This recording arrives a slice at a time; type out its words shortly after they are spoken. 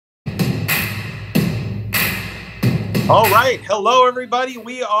All right. Hello, everybody.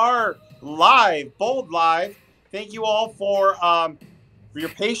 We are live, Bold Live. Thank you all for your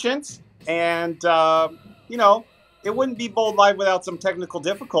patience. And, it wouldn't be Bold Live without some technical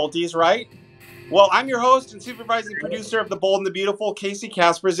difficulties, right? Well, I'm your host and supervising producer of The Bold and the Beautiful,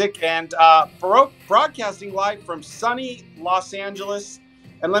 Kasprzyk, and broadcasting live from sunny Los Angeles.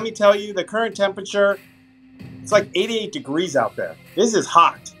 And let me tell you, the current temperature, it's like 88 degrees out there. This is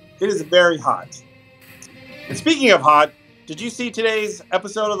hot. It is very hot. And speaking of hot, did you see today's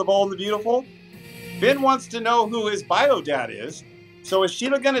episode of The Bold and the Beautiful? Finn wants to know who his bio dad is. So is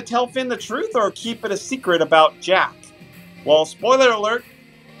Sheila going to tell Finn the truth or keep it a secret about Jack? Well, spoiler alert,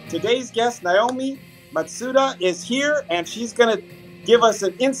 today's guest, Naomi Matsuda, is here, and she's going to give us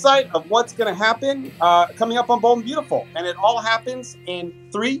an insight of what's going to happen coming up on Bold and Beautiful. And it all happens in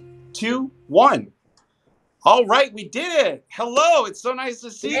 3, 2, 1. All right, we did it. Hello, it's so nice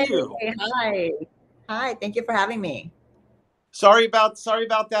to see you. Hi. Hi, thank you for having me. Sorry about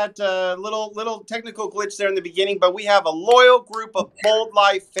that little technical glitch there in the beginning, but we have a loyal group of Bold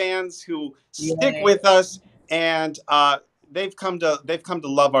Live fans who stick with us, and they've come to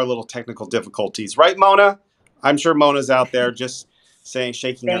love our little technical difficulties, right, Mona? I'm sure Mona's out there just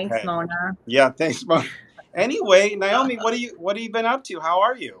shaking her head. Thanks, Mona. Yeah, thanks, Mona. Anyway, Naomi, what have you been up to? How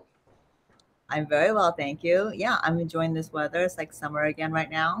are you? I'm very well, thank you. Yeah, I'm enjoying this weather. It's like summer again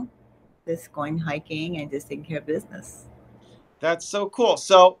right now. Just going hiking and just taking care of business. That's so cool.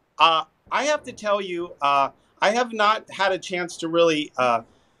 So I have to tell you, I have not had a chance to really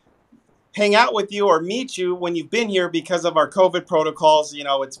hang out with you or meet you when you've been here because of our COVID protocols. You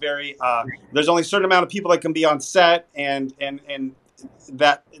know, it's very there's only a certain amount of people that can be on set, and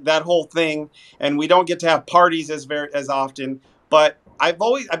that whole thing, and we don't get to have parties as often. But I've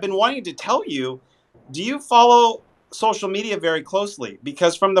been wanting to tell you, do you follow social media very closely?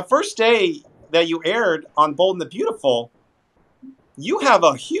 Because from the first day that you aired on Bold and the Beautiful, you have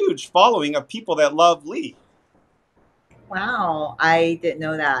a huge following of people that love Lee. Wow, I didn't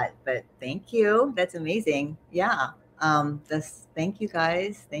know that, but thank you. That's amazing. Yeah. Thank you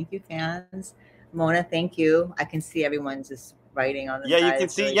guys. Thank you, fans. Mona, thank you. I can see everyone just writing on the side. Yeah, you can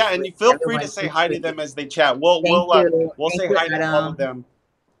see. Yeah, and you feel free to say hi to them as they chat. We'll say hi to all of them.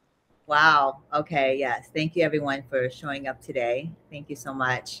 Wow. Okay. Yes. Thank you, everyone, for showing up today. Thank you so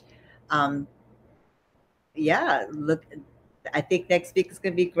much. Yeah. Look, I think next week is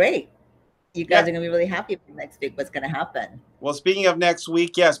going to be great. You guys are going to be really happy with next week. What's going to happen? Well, speaking of next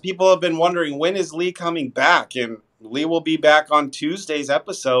week, yes, people have been wondering, when is Lee coming back? And Lee will be back on Tuesday's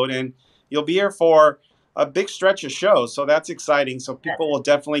episode, and you'll be here for a big stretch of shows. So that's exciting. So people will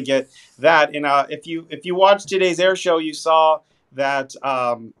definitely get that. And if you watched today's air show, you saw that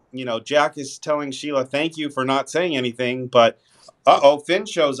Jack is telling Sheila, thank you for not saying anything, but Finn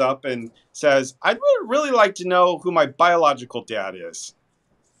shows up and says, I'd really like to know who my biological dad is.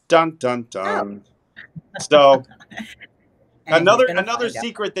 Dun, dun, dun. Oh. So another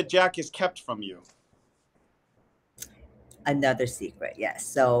secret that Jack has kept from you. Another secret, yes.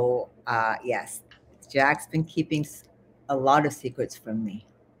 So, yes, Jack's been keeping a lot of secrets from me.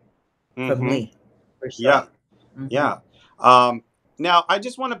 From me, for sure. Yeah, yeah. Now, I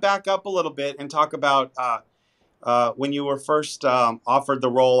just want to back up a little bit and talk about when you were first offered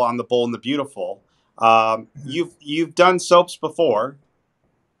the role on The Bold and the Beautiful. You've done soaps before.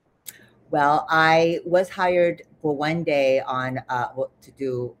 Well, I was hired for one day on to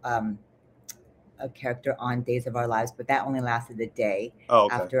do a character on Days of Our Lives, but that only lasted a day. Oh,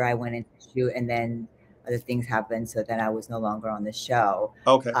 okay. After I went into shoot, and then other things happened, so then I was no longer on the show.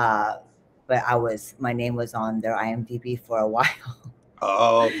 Okay. But my name was on their IMDb for a while.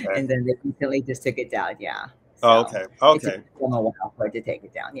 Oh, okay. And then they recently just took it down. Yeah. So okay. It took them a while for it to take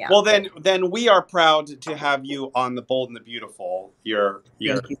it down. Yeah. Well, then we are proud to have you on The Bold and the Beautiful. Thank you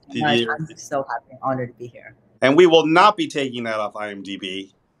so much. I'm so happy, honored to be here. And we will not be taking that off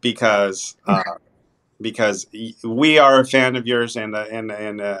IMDb because we are a fan of yours, and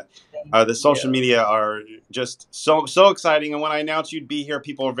the social media are just so exciting. And when I announced you'd be here,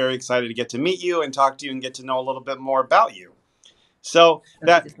 people are very excited to get to meet you and talk to you and get to know a little bit more about you. So and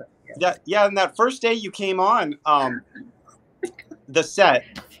that first day you came on the set.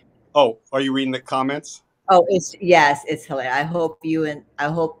 Oh, are you reading the comments? Oh, it's hilarious. I hope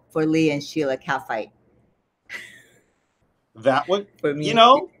for Lee and Sheila catfight. That would, for me, I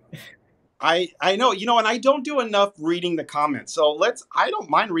know, and I don't do enough reading the comments. So I don't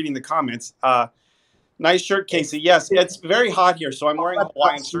mind reading the comments. Nice shirt, Casey. Yes, it's very hot here, so I'm wearing a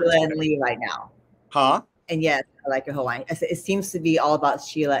Hawaiian shirt. Sheila and Lee right now. Huh? And yes, I like your Hawaiian. It seems to be all about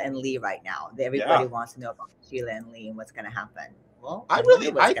Sheila and Lee right now. Everybody wants to know about Sheila and Lee and what's going to happen. Well, I wonder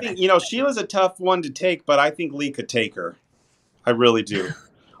really, what's I gonna think, you know, Sheila's a tough one to take, but I think Lee could take her. I really do.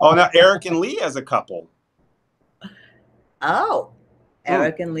 Oh, now Eric and Lee as a couple. Oh, Hmm.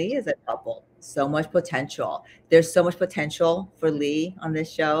 Eric and Lee is a couple. So much potential. There's so much potential for Lee on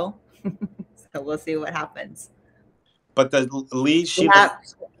this show. So we'll see what happens. But the Lee, Sheila.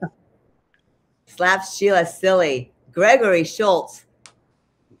 Slaps Sheila silly. Gregory Schultz.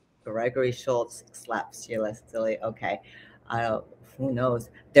 Gregory Schultz slaps Sheila silly. Okay. Who knows?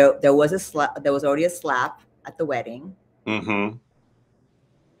 There was a slap. There was already a slap at the wedding. Mm-hmm.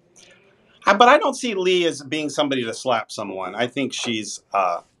 But I don't see Lee as being somebody to slap someone. I think she's.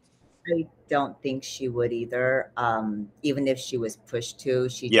 I don't think she would either. Even if she was pushed to,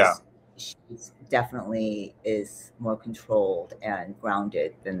 Yeah. She's definitely is more controlled and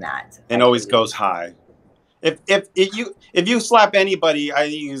grounded than that. And always goes high. If you slap anybody, I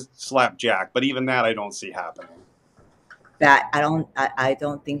think you slap Jack. But even that, I don't see happening. That I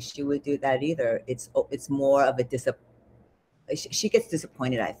don't think she would do that either. It's more of a she gets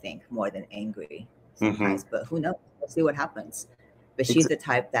disappointed, I think, more than angry sometimes. But who knows? We'll see what happens. But she's the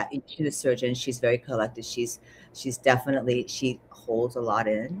type that she's a surgeon. She's very collected. She's definitely, she holds a lot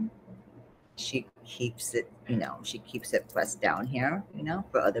in. She keeps it, she keeps it pressed down here,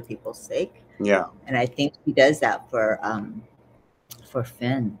 for other people's sake. Yeah. And I think she does that for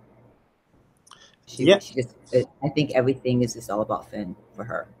Finn. She just, I think everything is just all about Finn for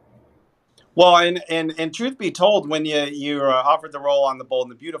her. Well, and truth be told, when you offered the role on The Bold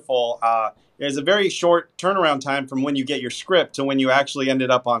and the Beautiful, there's a very short turnaround time from when you get your script to when you actually ended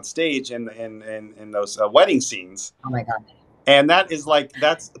up on stage in those wedding scenes. Oh my God! And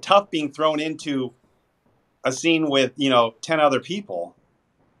that's tough being thrown into a scene with 10 other people.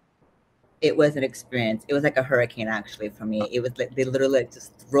 It was an experience. It was like a hurricane, actually, for me. It was like they literally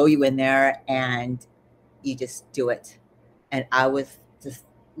just throw you in there and you just do it. And I was just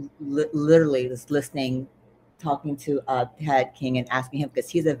literally just listening, talking to Ted King and asking him,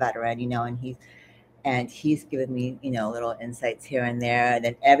 because he's a veteran, and he's given me, little insights here and there. And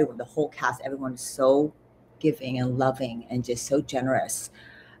then the whole cast, everyone is so giving and loving and just so generous.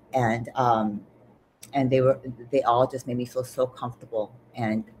 And they all just made me feel so comfortable,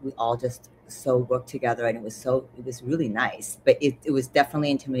 and we all just so worked together, and it was really nice. But it was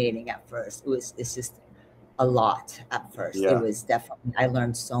definitely intimidating at first. It's just a lot at first. Yeah. It was definitely, I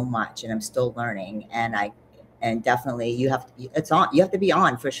learned so much, and I'm still learning. And definitely you have to be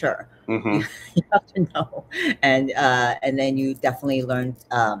on for sure. Mm-hmm. You have to know, and then you definitely learn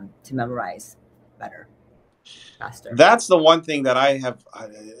to memorize better, faster. That's the one thing that I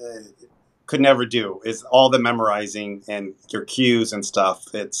could never do, is all the memorizing and your cues and stuff.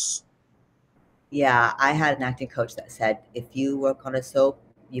 Yeah, I had an acting coach that said, if you work on a soap,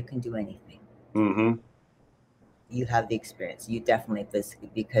 you can do anything. Mm-hmm. You have the experience. You definitely,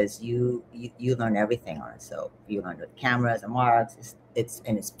 because you learn everything on a soap. You learn with cameras and marks.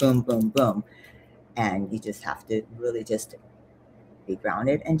 It's boom, boom, boom, and you just have to really just be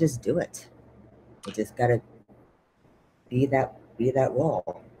grounded and just do it. You just gotta be that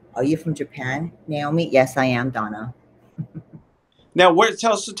role. Are you from Japan, Naomi? Yes, I am, Donna. Now,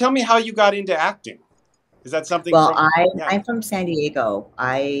 tell me how you got into acting. Is that something? Well, I'm from San Diego.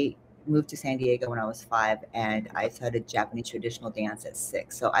 I moved to San Diego when I was 5, and I started Japanese traditional dance at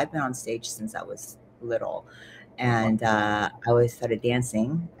 6. So I've been on stage since I was little, and I always started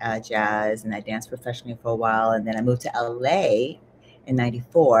dancing jazz, and I danced professionally for a while, and then I moved to LA in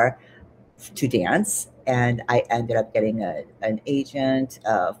 '94 to dance, and I ended up getting an agent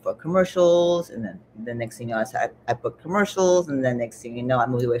for commercials, and then the next thing you know, I booked commercials, and then next thing you know, I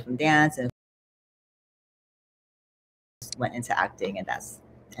moved away from dance and went into acting, and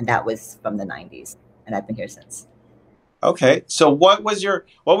that was from the '90s, and I've been here since. Okay, so what was your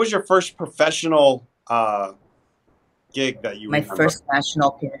first professional gig that you My remember? first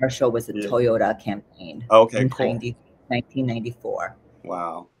national commercial was a Toyota campaign. Okay, in cool. 1994.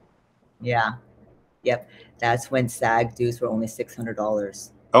 Wow. Yeah. Yep. That's when SAG dues were only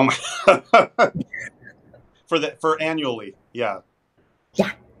 $600. Oh my! for annually, yeah.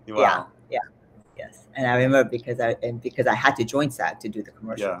 Yeah. Wow. Yeah. Yes. And I remember because I had to join SAG to do the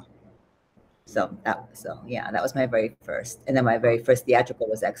commercial. Yeah. So that was my very first, and then my very first theatrical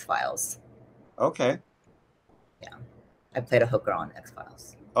was X-Files. Okay. Yeah, I played a hooker on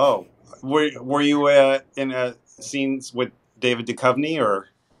X-Files. Oh, were you in scenes with David Duchovny or?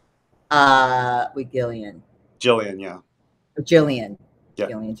 With Gillian. Jillian, yeah. Jillian. Yeah.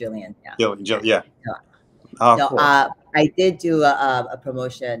 Jillian. Yeah. Jillian, yeah. No. Oh, no, cool. I did do a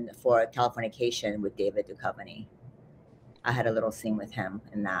promotion for Californication with David Duchovny. I had a little scene with him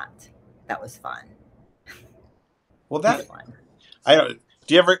in that. That was fun. Well, that I don't.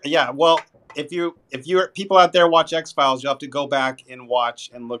 Do you ever? Yeah. Well, if you're people out there watch X-Files, you'll have to go back and watch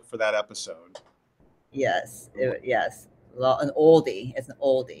and look for that episode. Yes, yes. Well, an oldie. It's an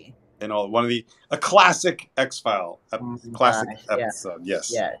oldie. And all a classic X-File Oh my classic gosh. Yeah. episode.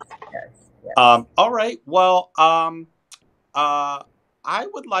 Yes. Yes. Yes. Yes. All right. Well, I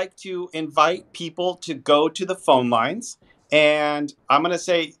would like to invite people to go to the phone lines, and I'm going to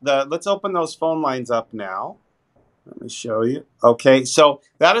say let's open those phone lines up now. Let me show you. Okay, so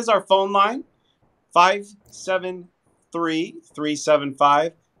that is our phone line,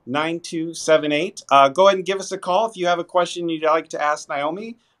 573-375-9278. Go ahead and give us a call if you have a question you'd like to ask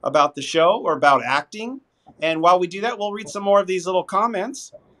Naomi about the show or about acting. And while we do that, we'll read some more of these little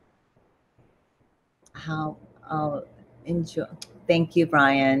comments. How enjoy. Thank you,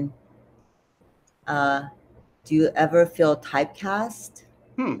 Brian. Do you ever feel typecast?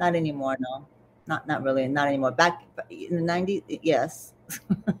 Not anymore. No, not really. Not anymore. Back in the 90s, yes.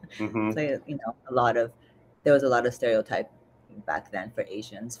 Mm-hmm. So, there was a lot of stereotype back then for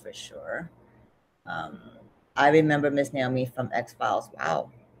Asians, for sure. I remember Miss Naomi from X-Files.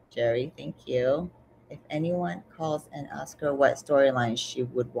 Wow, Jerry, thank you. If anyone calls and asks her what storyline she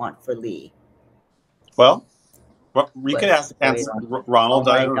would want for Lee. Well, we could ask Ronald.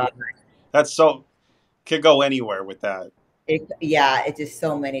 Oh my God. That's so could go anywhere with that. It's just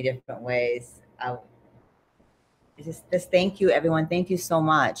so many different ways. Just thank you, everyone. Thank you so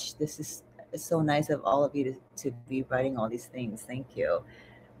much. It's so nice of all of you to be writing all these things. Thank you.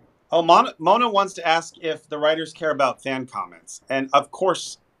 Oh, Mona wants to ask if the writers care about fan comments, and of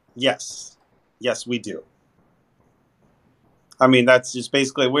course, yes, we do. I mean, that's just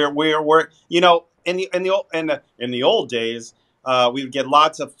basically we're you know in the old days, we would get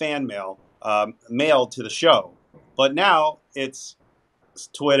lots of fan mail mailed to the show, but now it's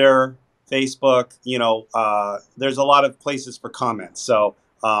Twitter, Facebook. There's a lot of places for comments, so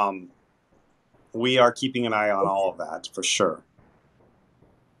we are keeping an eye on all of that for sure.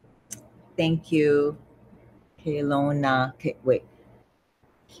 Thank you, Kelona.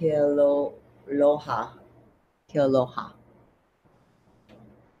 Kealoha.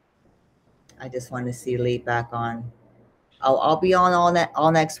 I just want to see Lee back on. I'll be on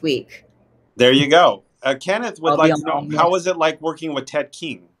all next week. There you go. Kenneth would like to know, how was it like working with Ted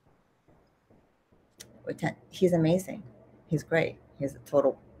King? He's amazing. He's great. He's an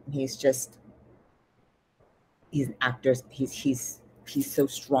actor. He's so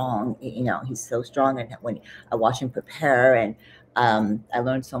strong. He's so strong. And when I watch him prepare, and I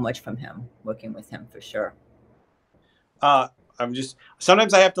learned so much from him, working with him, for sure.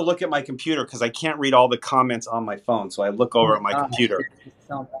 Sometimes I have to look at my computer because I can't read all the comments on my phone. So I look over at my computer.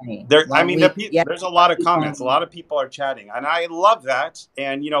 So many. There's a lot of comments. A lot of people are chatting, and I love that.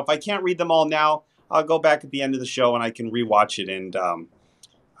 And, if I can't read them all now, I'll go back at the end of the show and I can rewatch it and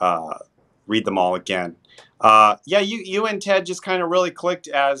read them all again. You and Ted just kind of really clicked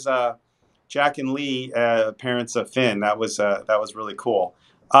as Jack and Lee, parents of Finn. That was really cool.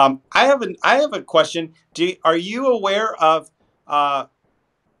 I have a question. Are you aware of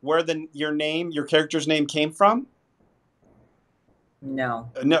where your character's name came from?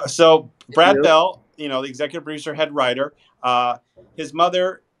 No. So Brad Bell, the executive producer, head writer, his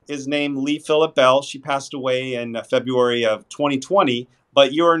mother is named Lee Phillip Bell. She passed away in February of 2020,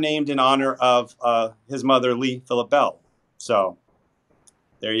 but you are named in honor of his mother, Lee Phillip Bell. So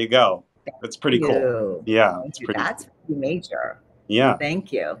there you go. That's pretty cool. Yeah. That's pretty major. Yeah.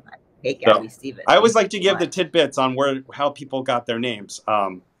 Thank you. I receive it. I always like to give the tidbits on how people got their names.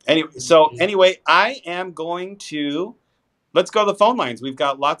 Anyway, I am going to let's go to the phone lines. We've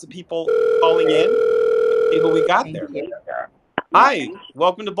got lots of people calling in. See who we got there. Hi,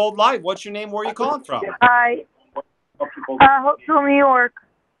 welcome to Bold Live. What's your name? Where are you calling from? Hi. Hopeville, New York.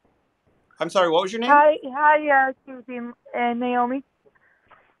 I'm sorry, what was your name? Hi, Susie and Naomi.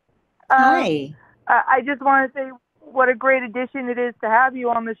 Hi. I just want to say what a great addition it is to have you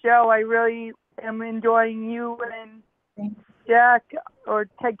on the show. I really am enjoying you and Jack or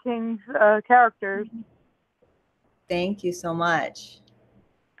Ted King's characters. Thank you so much.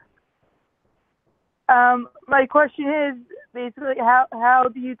 My question is basically how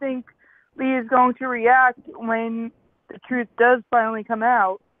do you think Lee is going to react when the truth does finally come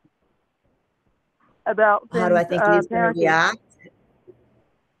out about Finn's, how do I think Lee's going to react?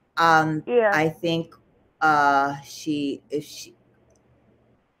 Yeah. I think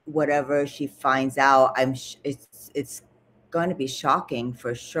whatever she finds out, it's going to be shocking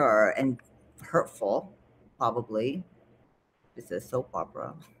for sure, and hurtful, probably. It's a soap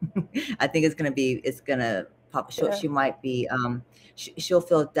opera. I think it's gonna pop. She might be. She'll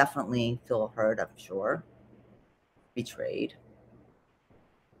definitely feel hurt. I'm sure. Betrayed.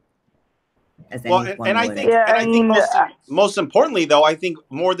 as Well, anyone and I would. think, Yeah, and I I think mean, most importantly, though, I think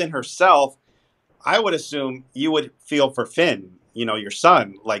more than herself, I would assume you would feel for Finn, your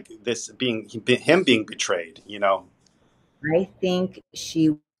son, like this being him being betrayed. I think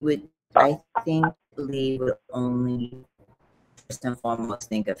she would. I think Lee would only first and foremost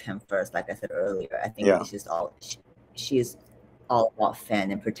think of him first. Like I said earlier, I think Yeah. it's just all she is all about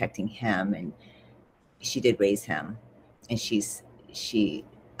Finn and protecting him, and she did raise him, and she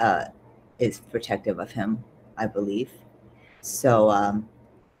is protective of him, I believe. So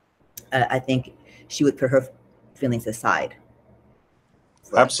I think she would put her feelings aside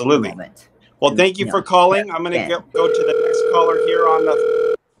for a Absolutely. moment. Well, And, thank you for calling. I'm going to go to the next caller here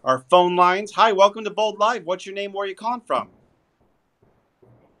on our phone lines. Hi, welcome to Bold Live. What's your name? Where are you calling from?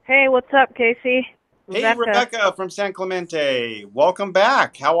 hey, what's up, Casey? Hey, Rebecca from San Clemente. Welcome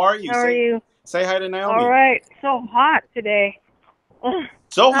back. How are you? How are you? Say hi to Naomi. All right. So hot today.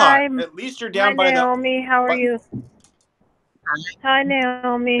 So hot. Hi, At least you're down hi, by Naomi. How are you? Hi,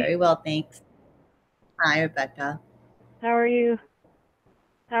 Naomi. Very well, thanks. Hi, Rebecca. How are you?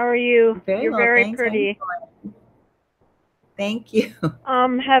 How are you? Very You're well, very thanks. pretty. Thank you.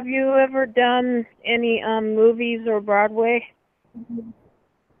 Have you ever done any movies or Broadway?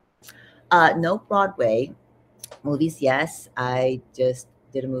 No Broadway movies. Yes, I just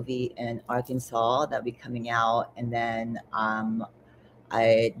did a movie in Arkansas that'll be coming out, and then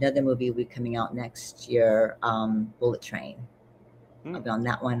another movie will be coming out next year. Bullet Train. I'll be on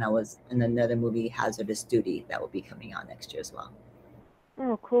that one. I was in another movie, Hazardous Duty, that will be coming out next year as well.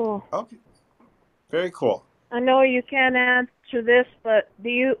 Oh, cool. Okay. Very cool. I know you can't answer this, but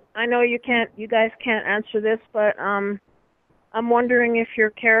I know you guys can't answer this, but I'm wondering if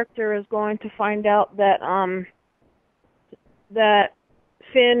your character is going to find out that that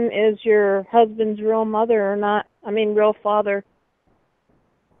Finn is your husband's real mother or not. I mean, real father.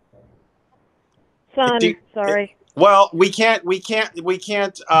 Son, sorry. Well, we can't reveal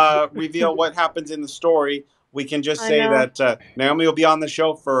what happens in the story. We can just say that Naomi will be on the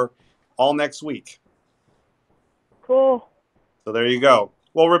show for all next week. Cool. So there you go.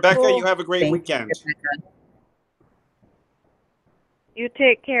 Well, Rebecca, you have a great Thank weekend. You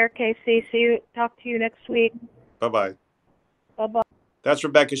take care, Casey. Talk to you next week. Bye-bye. Bye-bye. That's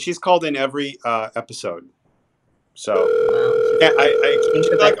Rebecca. She's called in every episode. So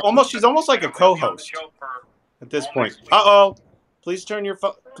she's almost like a co-host at this point. Uh-oh. Please turn your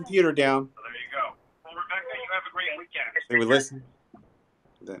computer down. So there you go. Well, Rebecca, you have a great weekend. They would listen.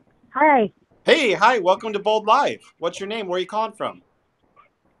 Then. Hi. Hey, hi. Welcome to Bold Live. What's your name? Where are you calling from?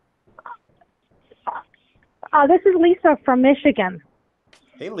 This is Lisa from Michigan.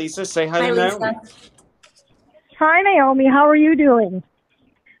 Hey, Lisa. Say hi to Naomi. Hi, Naomi. How are you doing?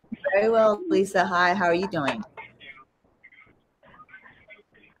 Very well, Lisa. Hi. How are you doing?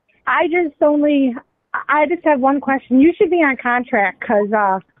 I just have one question. You should be on contract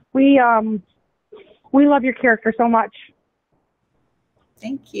because we love your character so much.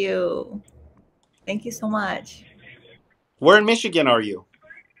 Thank you. Thank you so much. Where in Michigan are you?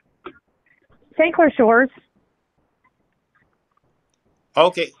 St. Clair Shores.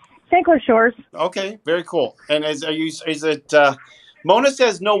 Okay. St. Clair Shores. Okay, very cool. And is it Mona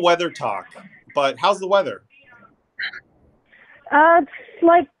says no weather talk, but how's the weather? It's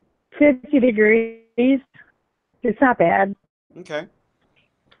like 50 degrees. It's not bad. Okay.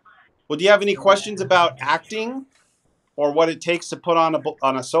 Well, do you have any questions about acting or what it takes to put on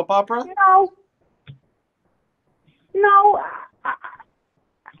a soap opera? No.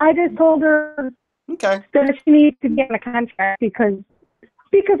 I just told her that she needs to get a contract because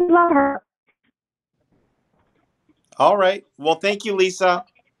we love her. All right. Well, thank you, Lisa.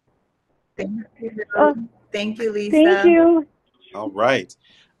 Thank you, Lisa. Thank you. All right.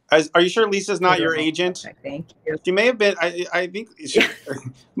 Are you sure Lisa's not your agent? Thank you. She may have been. I think she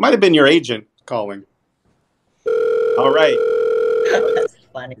might have been your agent calling. All right. That's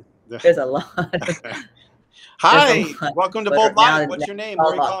funny. There's a lot. Hi. Welcome to Bold Live. What's your name?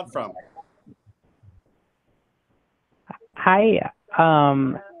 Where are you calling from? Hi.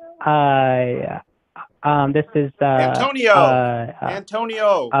 This is Antonio.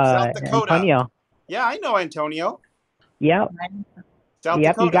 Antonio, South Dakota. Antonio. Yeah, I know Antonio. Yep. South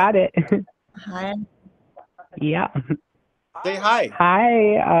Dakota. You got it. Hi. Yeah. Say hi.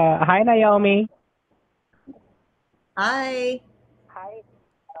 Hi. Hi, Naomi. Hi. Hi.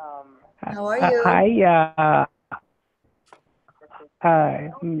 How are you?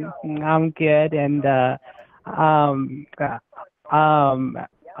 Hi. I'm good, and I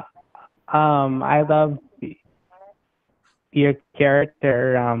love your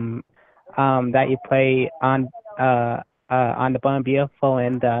character that you play on the Bold and Beautiful,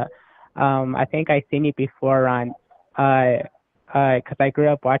 and I think I seen you before on, because I grew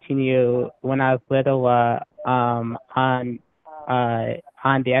up watching you when I was little, on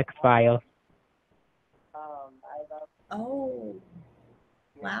the X Files. Oh,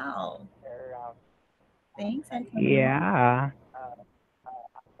 wow. Thanks, Antonio. Yeah.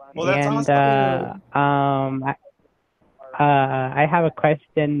 Well, that's And awesome. I have a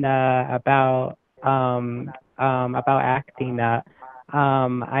question about acting.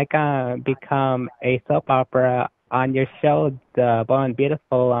 I can become a soap opera on your show, The Bold and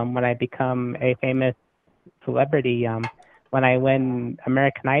Beautiful. When I become a famous celebrity, when I win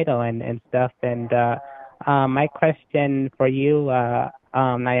American Idol and stuff. And my question for you,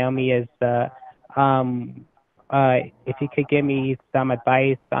 Naomi, is if you could give me some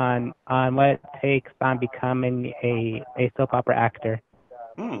advice on what it takes on becoming a soap opera actor.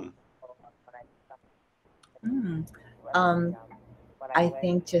 I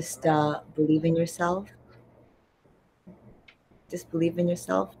think just believe in yourself. Just believe in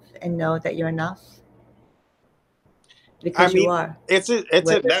yourself and know that you're enough. Because you are.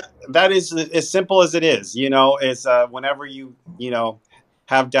 That is as simple as it is. You know, it's whenever you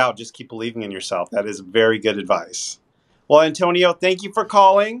have doubt, just keep believing in yourself. That is very good advice. Well, Antonio, thank you for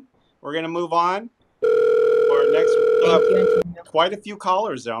calling. We're gonna move on. Next, thank you, Antonio. Quite a few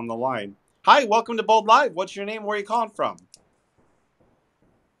callers on the line. Hi, welcome to Bold Live. What's your name? Where are you calling from?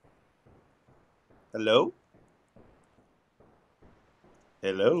 Hello?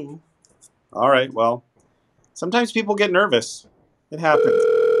 Hello? All right, well, sometimes people get nervous. It happens.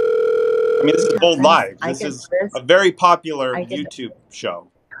 I mean, this is Bold Live. This is a very popular YouTube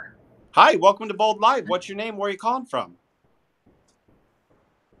show. Hi, welcome to Bold Live. What's your name? Where are you calling from?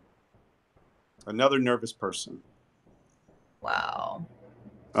 Another nervous person. Wow.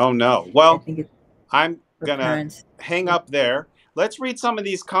 Oh, no. Well, I'm going to hang up there. Let's read some of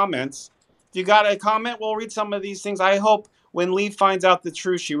these comments. If you got a comment, we'll read some of these things. I hope when Lee finds out the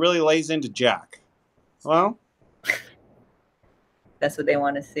truth, she really lays into Jack. Well, that's what they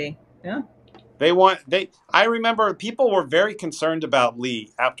want to see. Yeah. I remember people were very concerned about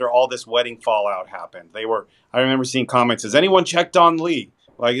Lee after all this wedding fallout happened. I remember seeing comments, has anyone checked on Lee?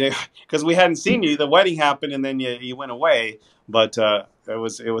 Like, because we hadn't seen you, the wedding happened and then you went away, but it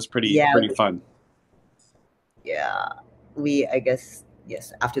was pretty fun. Yeah. I guess,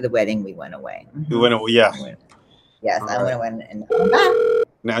 yes, after the wedding, we went away. We went away, yeah. Yes, I went away and I'm back.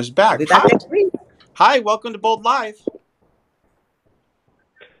 Now she's back. We'll be back next week. Hi, welcome to Bold Live.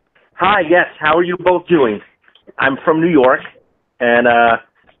 Hi, yes. How are you both doing? I'm from New York, and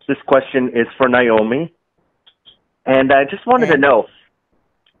this question is for Naomi. And I just wanted to know,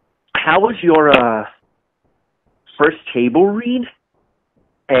 how was your first table read?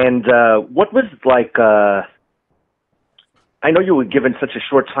 And what was like, I know you were given such a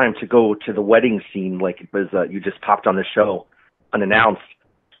short time to go to the wedding scene, like it was, you just popped on the show unannounced.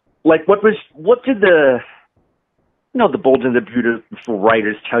 Like, what did the Bold and the Beautiful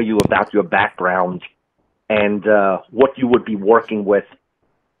writers tell you about your background and what you would be working with?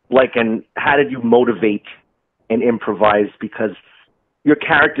 Like, and how did you motivate and improvise? Because your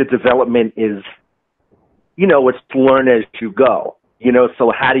character development is, it's learn as you go,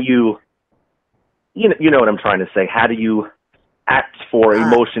 so how do you know what I'm trying to say? How do you act for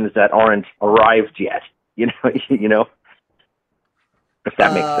emotions that aren't arrived yet? If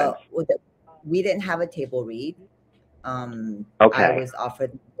that makes sense. We didn't have a table read. Okay. I was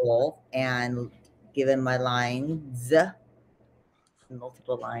offered the role and given my lines,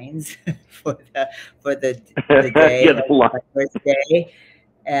 multiple lines for the day, my first day,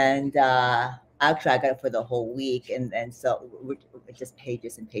 and actually I got it for the whole week, and so we're just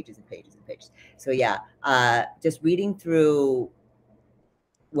pages and pages and pages and pages. So yeah, just reading through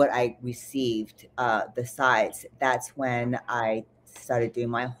what I received, the sides. That's when I started doing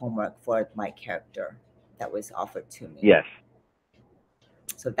my homework for my character that was offered to me. Yes.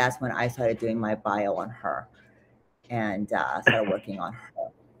 So that's when I started doing my bio on her and started working on her.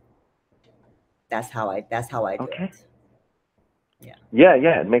 That's how I do it. Yeah.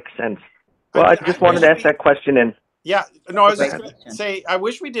 Yeah, it makes sense. Well, I just wanted to ask that question. And yeah, no, I was just going to say, I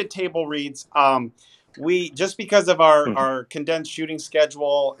wish we did table reads. We, just because of our condensed shooting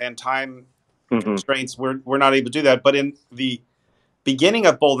schedule and time constraints, we're not able to do that. But in the beginning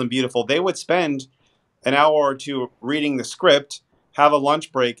of Bold and Beautiful, they would spend an hour or two reading the script, have a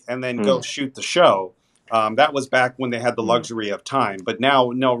lunch break, and then go shoot the show. That was back when they had the luxury of time. But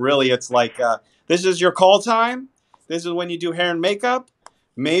now, no, really, it's like, this is your call time. This is when you do hair and makeup.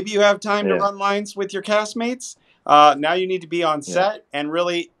 Maybe you have time to run lines with your castmates. Now you need to be on set and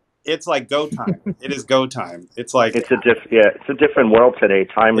really it's like go time. It is go time. It's like it's a different world today.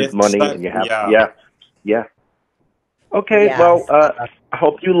 Time is money, and you have yeah. Okay, Yes. well, I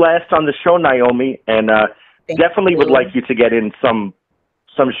hope you last on the show, Naomi, and definitely would like you to get in some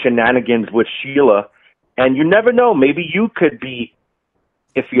shenanigans with Sheila. And you never know, maybe you could be,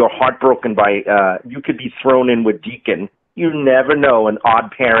 if you're heartbroken by, you could be thrown in with Deacon. You never know, an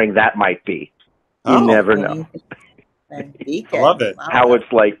odd pairing that might be. You never know. Deacon. I love it. Wow. How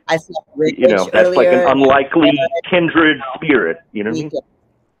it's like, I saw Rich that's like an earlier. unlikely kindred spirit. You know what I mean?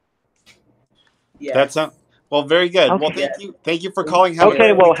 Yes. That's well, very good. Okay. Well, thank you for calling.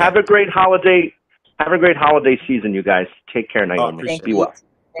 Okay, well, have a great holiday. Have a great holiday season, you guys. Take care, Naomi. Thank Be you. well.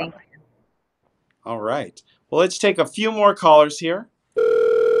 Thank you. All right. Well, let's take a few more callers here.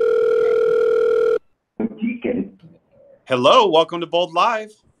 Hello, welcome to Bold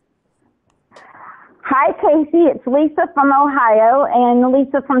Live. Hi, Casey. It's Lisa from Ohio and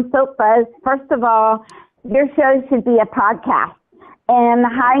Lisa from Soap Buzz. First of all, your show should be a podcast. And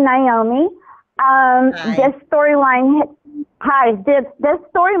hi, Naomi. This storyline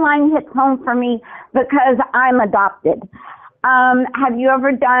hits home for me because I'm adopted. Have you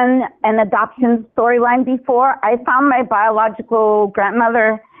ever done an adoption storyline before? I found my biological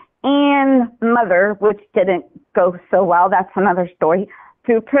grandmother and mother, which didn't go so well, that's another story,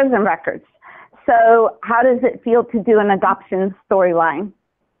 through prison records. So how does it feel to do an adoption storyline?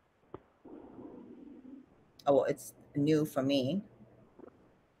 Oh, well, it's new for me,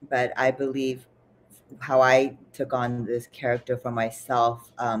 but I believe how I took on this character for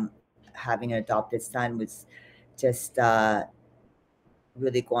myself, having an adopted son, was just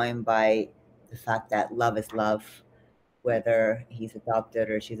really going by the fact that love is love, whether he's adopted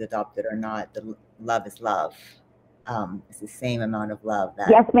or she's adopted or not. The love is love. It's the same amount of love that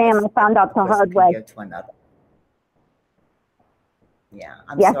yes, ma'am. I found out the hard way. Give to another. Yeah,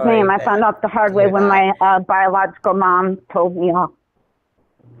 yes, ma'am. I found out the hard way when my biological mom told me off.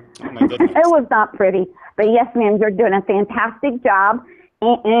 Oh my goodness. It was not pretty, but yes, ma'am, you're doing a fantastic job,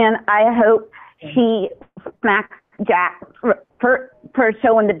 and I hope she smacks Jack for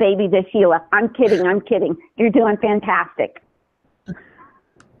showing the baby to Sheila. I'm kidding. You're doing fantastic.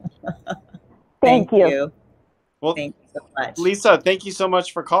 Thank you. Well, thank you so much, Lisa. Thank you so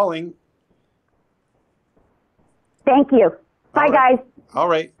much for calling. Thank you. Bye, guys. All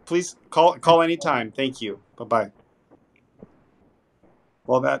right. Please call anytime. Thank you. Bye-bye.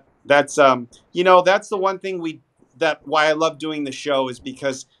 Well, that's that's the one thing why I love doing the show, is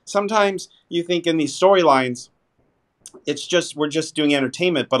because sometimes you think in these storylines, we're just doing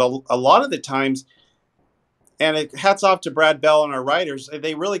entertainment, but a lot of the times, and hats off to Brad Bell and our writers,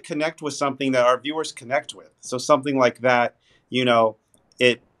 they really connect with something that our viewers connect with. So something like that,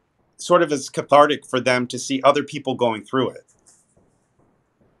 it sort of is cathartic for them to see other people going through it.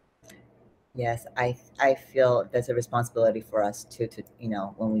 Yes, I feel there's a responsibility for us to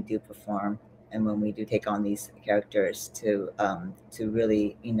when we do perform and when we do take on these characters to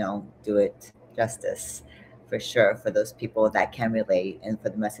really do it justice, for sure, for those people that can relate and for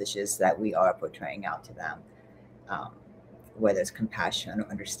the messages that we are portraying out to them, whether it's compassion or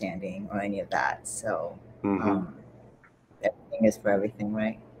understanding or any of that. So everything is for everything,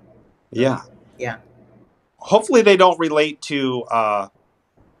 right? Yeah. Yeah. Hopefully they don't relate to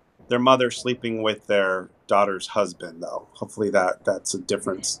their mother sleeping with their daughter's husband, though. Hopefully that's a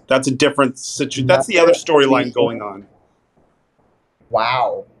different situation. That's the other storyline going on.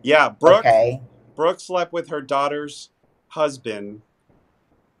 Wow. Yeah, Brooke slept with her daughter's husband.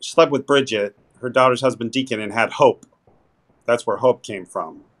 She slept with Bridget, her daughter's husband, Deacon, and had Hope. That's where Hope came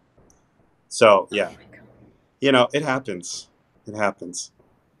from. So, yeah. It happens. It happens.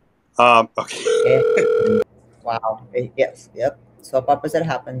 Okay. Wow. Yes. Yep. Soap operas, it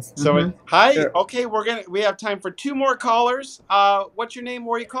happens. So, hi. Sure. Okay, we have time for 2 more callers. What's your name?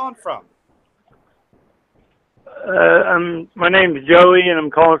 Where are you calling from? My name is Joey, and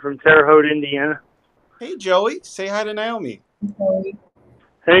I'm calling from Terre Haute, Indiana. Hey, Joey. Say hi to Naomi.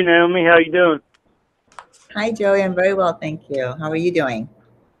 Hey, Naomi. How you doing? Hi, Joey. I'm very well, thank you. How are you doing?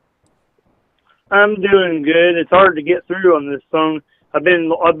 I'm doing good. It's hard to get through on this phone. I've been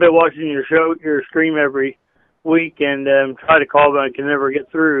watching your stream every week and try to call, but I can never get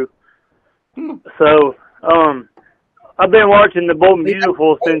through. So I've been watching The Bold and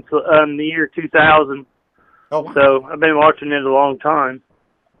Beautiful since the year 2000. Oh, wow. So I've been watching it a long time.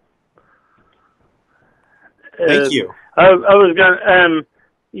 Thank you. I was gonna.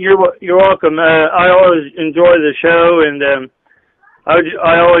 You're welcome. I always enjoy the show, and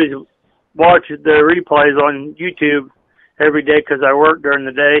I always watch the replays on YouTube every day because I work during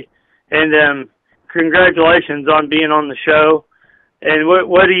the day. And congratulations on being on the show. And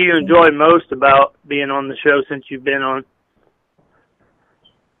what do you enjoy most about being on the show since you've been on?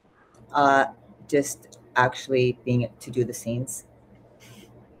 Just actually being to do the scenes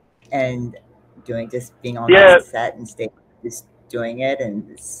and just being on that set and just doing it, and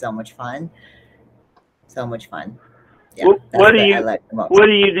it's so much fun. So much fun. Yeah. What do you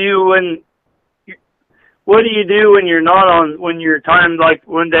do when you're not on, when you're timed, like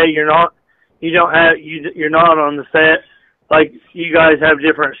one day you're not on the set? Like, you guys have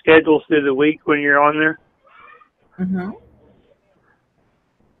different schedules through the week when you're on there? Mm-hmm.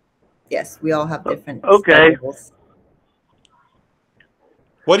 Yes, we all have different schedules.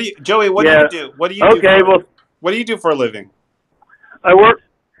 What do you, Joey? What do you do? What do you do? What do you do for a living? I work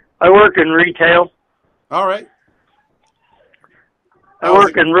in retail. All right. I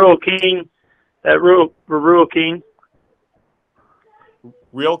work in Rural King. Rural King.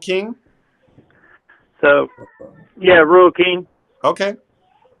 Real King. So, yeah, Rural King. Okay.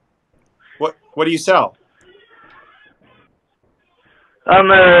 What do you sell? I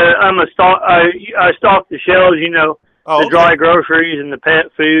stock the shelves, the dry groceries and the pet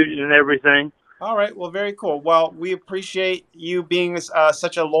food and everything. All right. Well, very cool. Well, we appreciate you being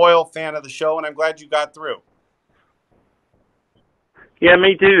such a loyal fan of the show, and I'm glad you got through. Yeah,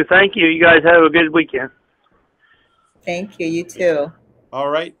 me too. Thank you. You guys have a good weekend. Thank you. You too. All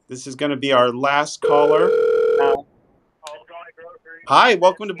right. This is going to be our last caller. Hi.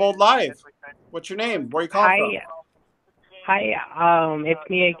 Welcome to Bold Live. What's your name? Where are you calling from? Hi, it's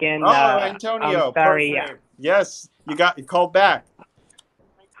me again. Oh, Antonio. Sorry. Perfect. Yes, you called back.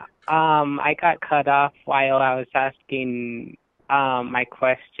 I got cut off while I was asking my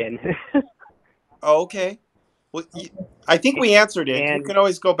question. Oh, okay. Well, I think we answered it. You can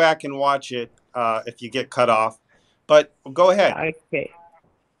always go back and watch it if you get cut off. But go ahead. Okay.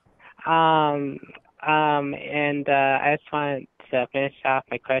 And I just want to finish off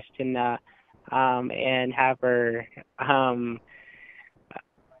my question. And have her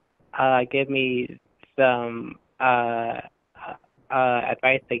give me some advice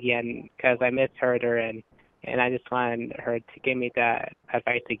again, because I misheard her, and I just wanted her to give me that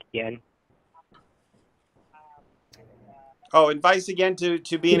advice again. Oh, advice again to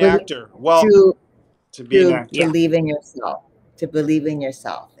be an actor. Well, to be an actor. To believe in yourself, to believe in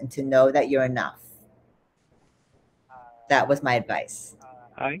yourself, and to know that you're enough. That was my advice.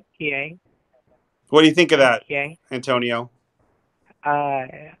 Okay. What do you think of that, Antonio?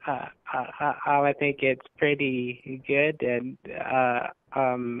 I think it's pretty good and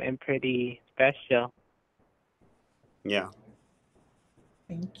pretty special. Yeah.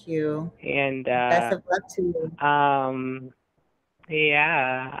 Thank you. And best of luck to you.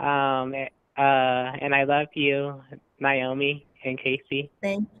 And I love you, Naomi and Casey.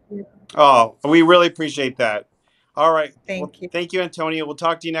 Thank you. Oh, we really appreciate that. All right. Thank you. Thank you, Antonio. We'll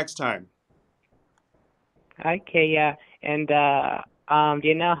talk to you next time. Okay, yeah. And do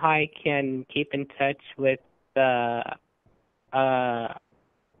you know how I can keep in touch with Naomi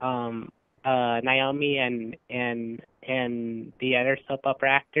and the other soap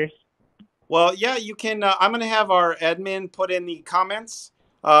opera actors? Well, yeah, you can. I'm going to have our admin put in the comments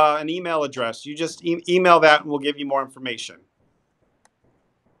an email address. You just email that, and we'll give you more information.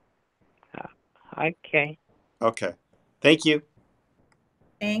 Okay. Okay. Thank you.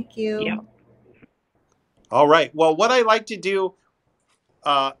 Thank you. Yeah. All right. Well, what I like to do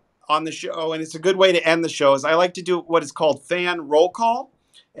on the show, and it's a good way to end the show, is I like to do what is called fan roll call.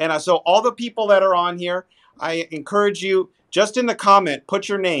 And so all the people that are on here, I encourage you, just in the comment, put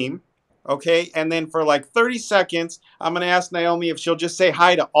your name, okay? And then for like 30 seconds, I'm going to ask Naomi if she'll just say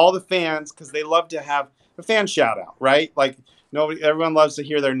hi to all the fans, because they love to have a fan shout out, right? Like everyone loves to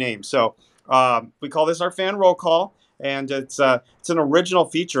hear their name. So we call this our fan roll call, and it's an original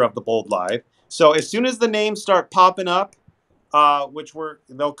feature of the Bold Live. So as soon as the names start popping up,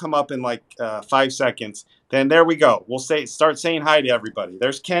 they'll come up in like 5 seconds. Then there we go. We'll start saying hi to everybody.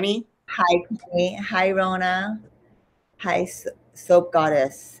 There's Kenny. Hi, Kenny. Hi, Rona. Hi, Soap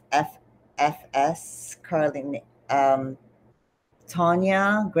Goddess. FFS. Carly.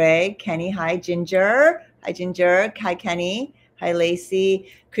 Tanya. Greg. Kenny. Hi, Ginger. Hi, Ginger. Hi, Kenny. Hi,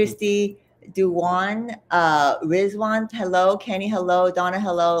 Lacey. Christy. Duwan, Rizwan, hello. Kenny, hello. Donna,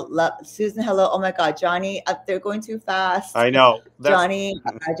 hello. Susan, hello. Oh my God, Johnny, they're going too fast. I know. Johnny,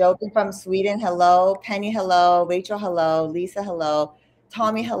 Joking from Sweden, hello. Penny, hello. Rachel, hello. Lisa, hello.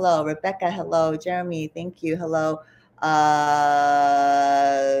 Tommy, hello. Rebecca, hello. Jeremy, thank you, hello.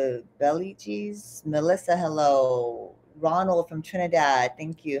 Belly Cheese, Melissa, hello. Ronald from Trinidad,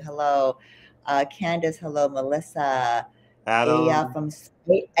 thank you, hello. Candace, hello. Melissa. Adam.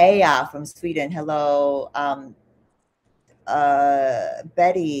 Aya from Sweden. Hello.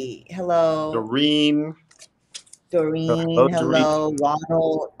 Betty, hello. Doreen. Doreen, Doreen. hello.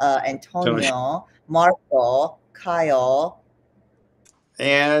 Ronald, Antonio, Marco, Kyle.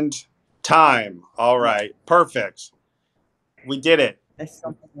 And time. All right. Perfect. We did it. That's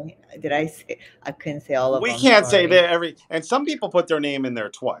something. Did I say? I couldn't say all of We them. can't say sorry. that and some people put their name in there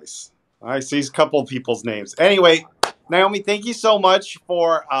twice. I see a couple of people's names. Anyway, Naomi, thank you so much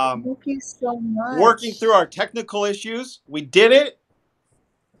for Thank you so much. working through our technical issues. We did it.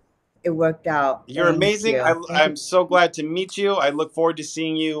 It worked out. You're Thank amazing. you. I'm so glad to meet you. I look forward to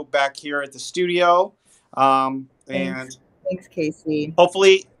seeing you back here at the studio. And Thanks, Casey.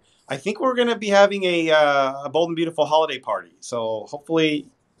 hopefully, I think we're going to be having a Bold and Beautiful holiday party. So hopefully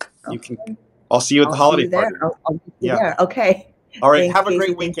you can. I'll see you at the holiday party. I'll be there. Okay. All right. Thanks, have a Casey.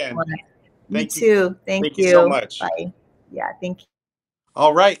 great weekend. You too. Thank you so much. Bye. Yeah. Thank you.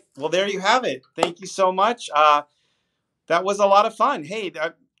 All right. Well, there you have it. Thank you so much. That was a lot of fun. Hey,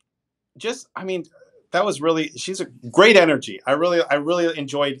 that was really, she's a great energy. I really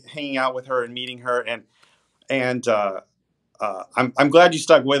enjoyed hanging out with her and meeting her. And I'm glad you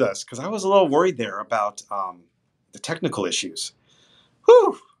stuck with us because I was a little worried there about the technical issues.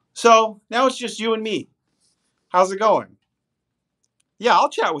 Whew. So now it's just you and me. How's it going? Yeah, I'll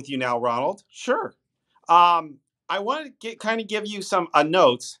chat with you now, Ronald. Sure. I want to give you some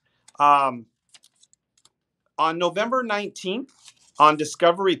notes. On November 19th on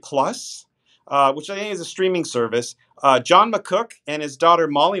Discovery Plus, which I think is a streaming service, John McCook and his daughter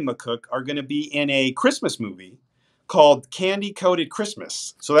Molly McCook are going to be in a Christmas movie called Candy Coated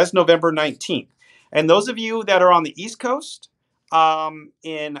Christmas. So that's November 19th. And those of you that are on the East Coast,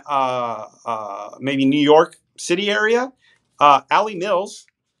 in maybe New York City area, Allie Mills,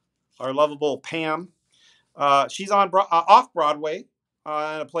 our lovable Pam, she's on off Broadway in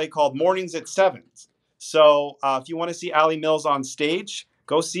a play called Mornings at 7. So if you want to see Allie Mills on stage,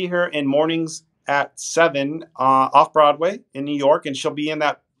 go see her in Mornings at 7 off Broadway in New York, and she'll be in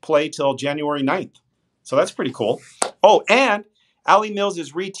that play till January 9th. So that's pretty cool. Oh, and Allie Mills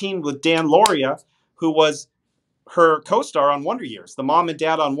is reteamed with Dan Lauria, who was her co-star on Wonder Years. The mom and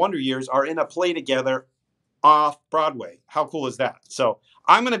dad on Wonder Years are in a play together off Broadway. How cool is that? So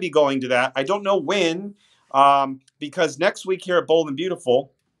I'm going to be going to that. I don't know when, because next week here at Bold and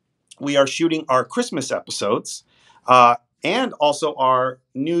Beautiful, we are shooting our Christmas episodes and also our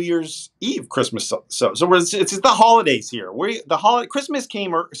New Year's Eve Christmas. So it's the holidays here. Christmas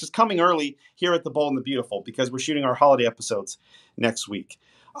is coming early here at the Bold and the Beautiful because we're shooting our holiday episodes next week.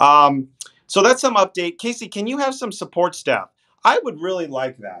 So that's some update. Casey, can you have some support staff? I would really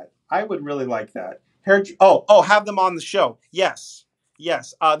like that. Have them on the show. Yes.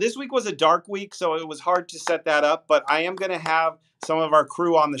 This week was a dark week, so it was hard to set that up, but I am going to have some of our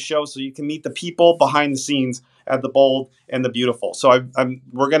crew on the show so you can meet the people behind the scenes at the Bold and the Beautiful. So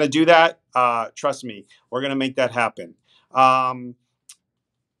we're going to do that. Trust me, we're going to make that happen.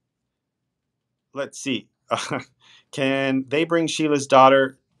 Let's see. Can they bring Sheila's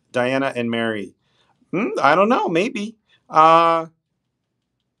daughter, Diana and Mary? I don't know. Maybe.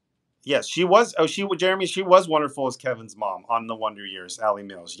 Yes, she was. Jeremy, she was wonderful as Kevin's mom on The Wonder Years, Allie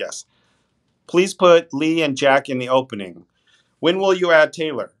Mills. Yes. Please put Lee and Jack in the opening. When will you add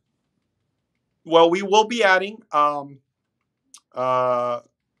Taylor? Well, we will be adding Krista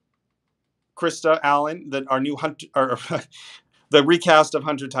Allen, our new Hunter, the recast of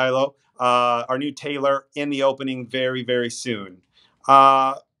Hunter Tylo, our new Taylor in the opening very, very soon.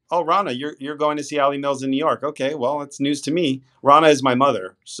 Rana, you're going to see Allie Mills in New York. Okay, well, it's news to me. Rana is my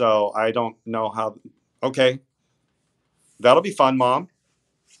mother, so I don't know how. Okay, that'll be fun, Mom.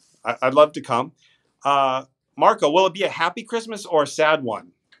 I'd love to come. Marco, will it be a happy Christmas or a sad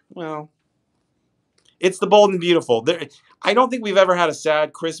one? Well, it's the Bold and Beautiful. I don't think we've ever had a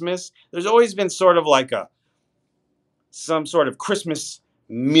sad Christmas. There's always been sort of like some sort of Christmas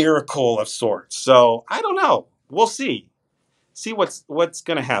miracle of sorts. So I don't know. We'll see. See what's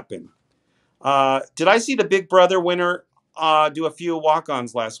going to happen. Did I see the Big Brother winner do a few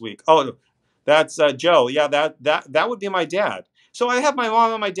walk-ons last week? Oh, that's Joe. Yeah, that would be my dad. So I have my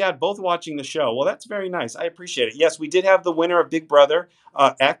mom and my dad both watching the show. Well, that's very nice. I appreciate it. Yes, we did have the winner of Big Brother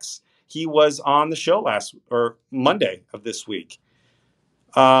X. He was on the show Monday of this week.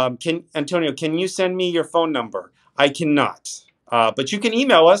 Antonio, can you send me your phone number? I cannot. But you can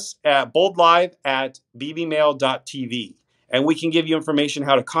email us at boldlive@bbmail.tv. And we can give you information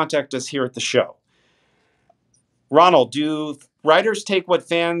how to contact us here at the show. Ronald, do writers take what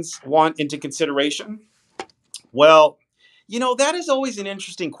fans want into consideration? Well, that is always an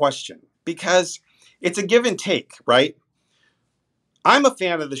interesting question because it's a give and take, right? I'm a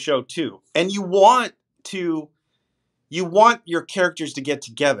fan of the show too. And you want to you want your characters to get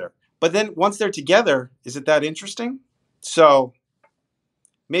together. But then once they're together, is it that interesting? So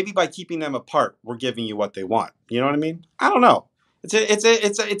maybe by keeping them apart, we're giving you what they want. You know what I mean? I don't know.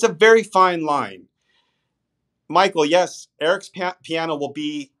 It's a very fine line. Michael, yes, Eric's piano will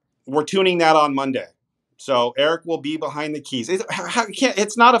be, we're tuning that on Monday. So Eric will be behind the keys.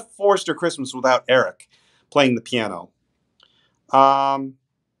 It's not a Forrester Christmas without Eric playing the piano.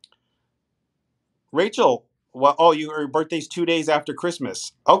 Rachel, well, your birthday's 2 days after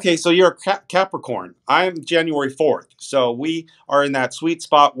Christmas. Okay, so you're a Capricorn. I'm January 4th. So we are in that sweet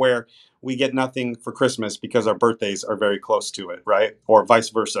spot where we get nothing for Christmas because our birthdays are very close to it, right? Or vice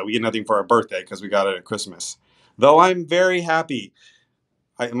versa. We get nothing for our birthday because we got it at Christmas. Though I'm very happy.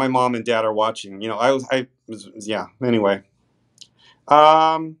 My mom and dad are watching. You know, yeah, anyway.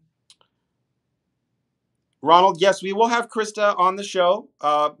 Ronald, yes, we will have Krista on the show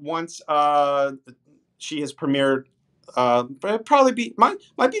once she has premiered. But it probably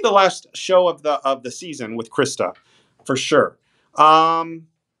might be the last show of the season with Krista, for sure.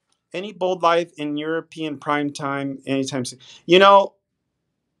 Any Bold Live in European prime time anytime soon? You know,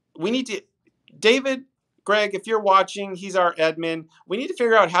 we need to. David, Greg, if you're watching, he's our admin. We need to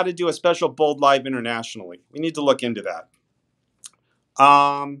figure out how to do a special Bold Live internationally. We need to look into that.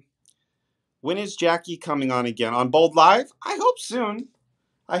 When is Jackie coming on again? On Bold Live? I hope soon.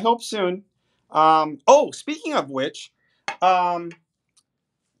 Oh, speaking of which, so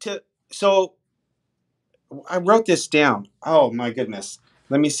I wrote this down. Oh my goodness.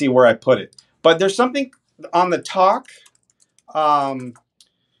 Let me see where I put it. But there's something on the talk.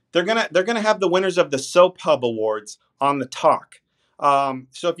 They're gonna have the winners of the Soap Hub Awards on the talk.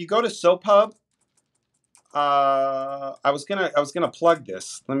 So if you go to Soap Hub, I was gonna plug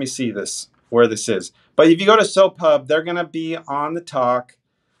this. Let me see where this is. But if you go to Soap Hub, they're gonna be on the talk.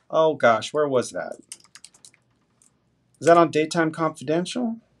 Oh gosh, where was that? Is that on Daytime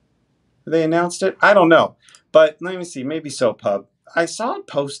Confidential? They announced it? I don't know. But let me see, maybe Soap Hub. I saw it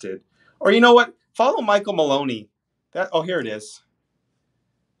posted. Or you know what? Follow Michael Maloney. Oh, here it is.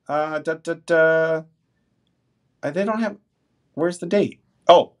 They don't have, where's the date?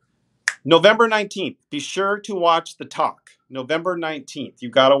 Oh, November 19th. Be sure to watch the talk. November 19th. You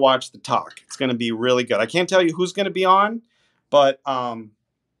got to watch the talk. It's going to be really good. I can't tell you who's going to be on, but I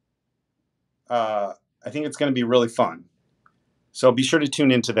think it's going to be really fun. So be sure to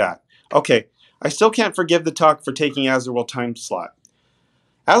tune into that. Okay. I still can't forgive the talk for taking Azerworld time slot.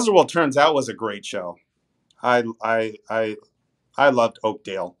 Azerworld turns out was a great show. I loved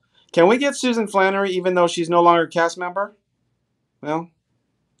Oakdale. Can we get Susan Flannery even though she's no longer a cast member? Well,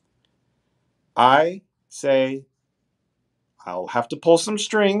 I say I'll have to pull some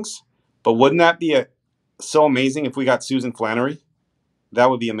strings, but wouldn't that be so amazing if we got Susan Flannery?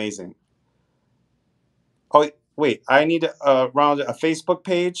 That would be amazing. Oh, wait, I need Ronald, a Facebook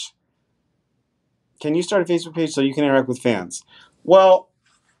page. Can you start a Facebook page so you can interact with fans? Well,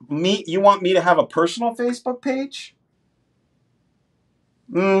 you want me to have a personal Facebook page?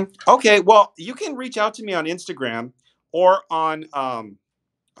 Okay, well, you can reach out to me on Instagram or on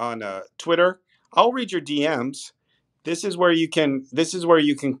Twitter. I'll read your DMs. This is where you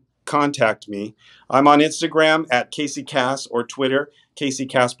can contact me. I'm on Instagram at Casey Cass or Twitter Casey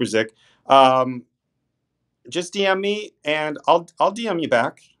Kasprzyk. Just DM me and I'll DM you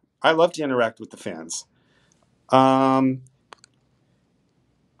back. I love to interact with the fans.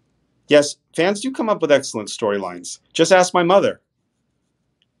 Yes, fans do come up with excellent storylines. Just ask my mother.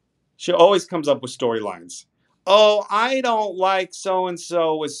 She always comes up with storylines. Oh, I don't like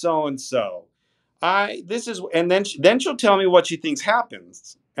so-and-so with so-and-so. And then she'll tell me what she thinks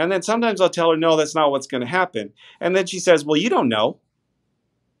happens. And then sometimes I'll tell her, no, that's not what's going to happen. And then she says, well, you don't know.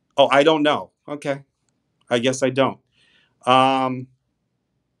 Oh, I don't know. Okay. I guess I don't.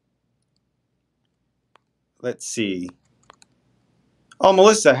 Let's see. Oh,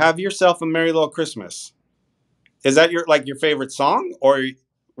 Melissa, Have Yourself a Merry Little Christmas. Is that your favorite song? Or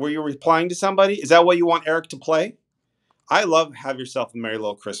were you replying to somebody? Is that what you want Eric to play? I love Have Yourself a Merry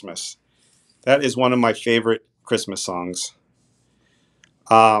Little Christmas. That is one of my favorite Christmas songs.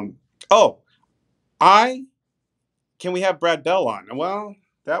 Can we have Brad Bell on? Well,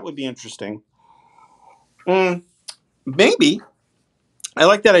 that would be interesting. Maybe. I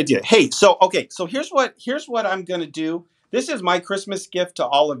like that idea. Hey, so here's what I'm going to do. This is my Christmas gift to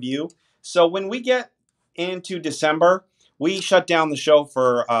all of you. So when we get into December, we shut down the show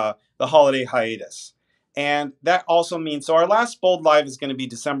for the holiday hiatus. And that also means, so our last Bold Live is going to be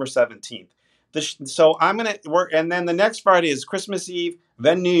December 17th. And then the next Friday is Christmas Eve,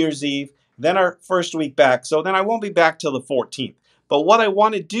 then New Year's Eve, then our first week back. So then I won't be back till the 14th. But what I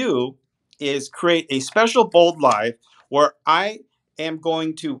want to do is create a special Bold Live where I am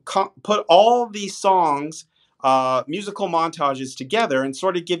going to put all these songs, musical montages together and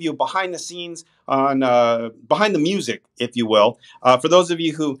sort of give you behind the scenes on behind the music, if you will. For those of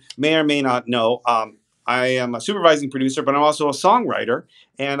you who may or may not know, I am a supervising producer, but I'm also a songwriter,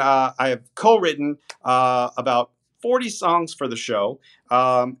 and I have co-written about 40 songs for the show,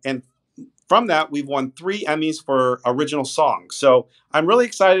 and from that, we've won 3 Emmys for original songs. So I'm really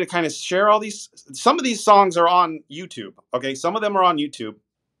excited to kind of share all these. Some of these songs are on YouTube. Okay, some of them are on YouTube,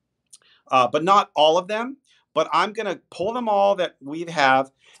 but not all of them. But I'm going to pull them all that we have.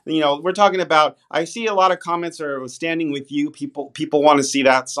 You know, we're talking about, I see a lot of comments are Standing With You. People want to see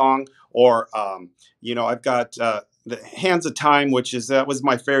that song. Or, you know, I've got the Hands of Time, which is, that was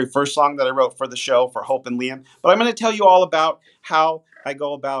my very first song that I wrote for the show for Hope and Liam. But I'm going to tell you all about how I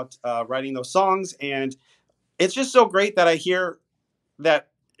go about writing those songs. And it's just so great that I hear that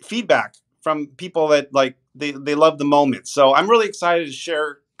feedback from people that like, they love the moment. So I'm really excited to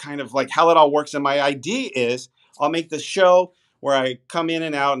share kind of like how it all works. And my idea is I'll make this show where I come in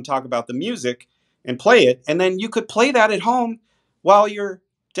and out and talk about the music and play it. And then you could play that at home while you're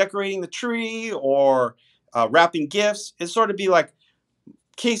decorating the tree or wrapping gifts. It's sort of be like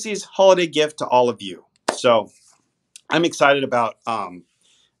Casey's holiday gift to all of you. So I'm excited about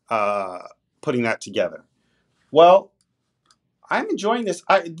putting that together. Well, I'm enjoying this.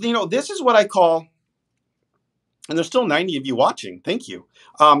 You know, this is what I call, and there's still 90 of you watching. Thank you.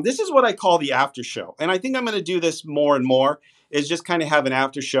 This is what I call the after show. And I think I'm going to do this more and more, is just kind of have an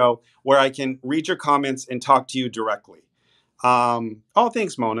after show where I can read your comments and talk to you directly. Oh,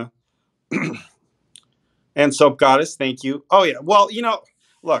 thanks, Mona. And Soap Goddess, thank you. Oh, yeah. Well, you know,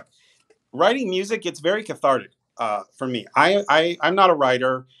 look, writing music, it's very cathartic for me. I'm not a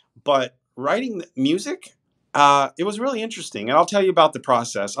writer, but writing music, it was really interesting. And I'll tell you about the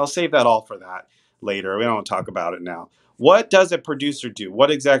process. I'll save that all for that later. We don't want to talk about it now. What does a producer do?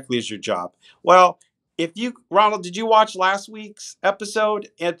 What exactly is your job? Well, Ronald, did you watch last week's episode?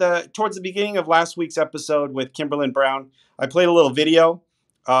 Towards the beginning of last week's episode with Kimberlyn Brown, I played a little video,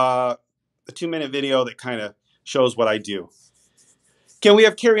 a 2-minute video that kind of shows what I do. Can we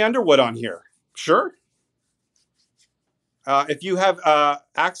have Carrie Underwood on here? Sure. If you have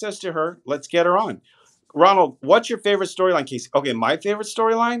access to her, let's get her on. Ronald, what's your favorite storyline, Casey? Okay, my favorite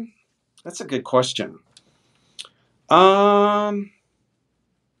storyline? That's a good question. Well,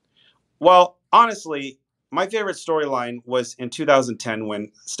 honestly, my favorite storyline was in 2010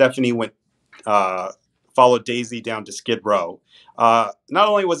 when Stephanie followed Daisy down to Skid Row. Not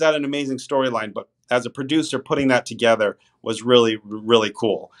only was that an amazing storyline, but as a producer, putting that together was really, really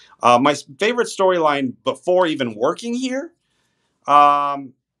cool. My favorite storyline before even working here, gosh,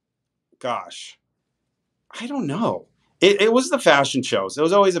 I don't know. It was the fashion shows. It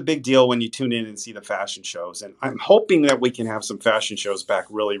was always a big deal when you tune in and see the fashion shows. And I'm hoping that we can have some fashion shows back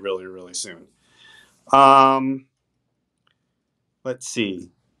really, really, really soon. Let's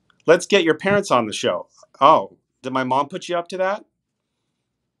see. Let's get your parents on the show. Oh, did my mom put you up to that?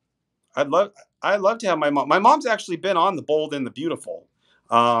 I'd love to have my mom. My mom's actually been on The Bold and the Beautiful.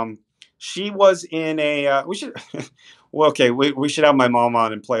 She was in a, we should, well, okay, we should have my mom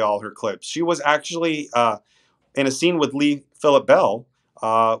on and play all her clips. She was actually in a scene with Philip Bell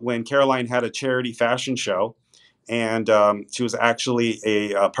when Caroline had a charity fashion show. And she was actually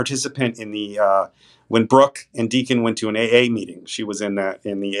a participant in the, when Brooke and Deacon went to an AA meeting. She was in the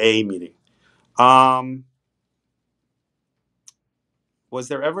AA meeting. Was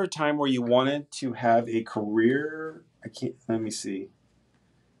there ever a time where you wanted to have a career? Let me see.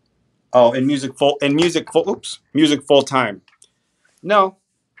 Oh, in music full time. No.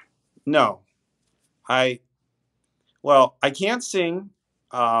 I can't sing,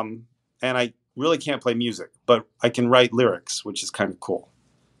 and I really can't play music, but I can write lyrics, which is kind of cool.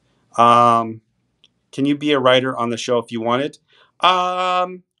 Can you be a writer on the show if you wanted?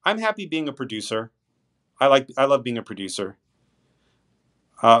 I'm happy being a producer. I love being a producer.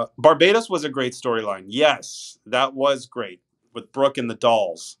 Barbados was a great storyline. Yes, that was great with Brooke and the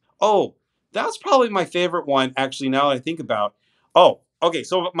dolls. Oh, that's probably my favorite one, actually, now that I think about. Oh, okay,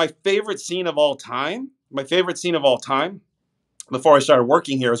 so my favorite scene of all time, before I started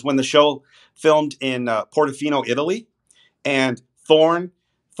working here, is when the show filmed in Portofino, Italy, and Thorne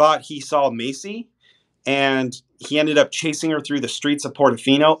thought he saw Macy, and he ended up chasing her through the streets of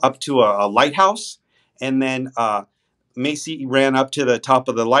Portofino up to a lighthouse, and then Macy ran up to the top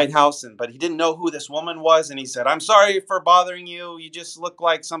of the lighthouse, but he didn't know who this woman was, and he said, "I'm sorry for bothering you. You just look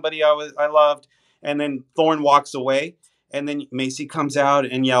like somebody I loved." And then Thorne walks away, and then Macy comes out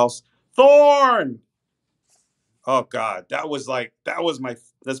and yells, "Thorne!" Oh God,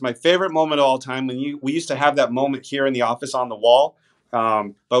 that's my favorite moment of all time. We used to have that moment here in the office on the wall,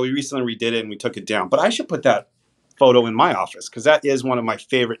 but we recently redid it and we took it down. But I should put that photo in my office because that is one of my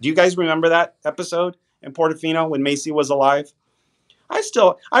favorite. Do you guys remember that episode in Portofino when Macy was alive? I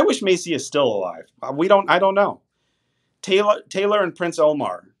wish Macy is still alive. I don't know. Taylor and Prince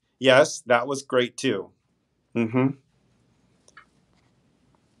Omar. Yes, that was great too. Mm-hmm.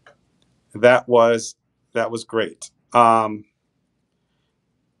 That was great. Oh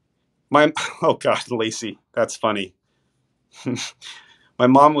God, Lacey, that's funny. My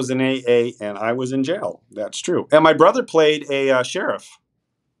mom was in AA and I was in jail. That's true. And my brother played a sheriff.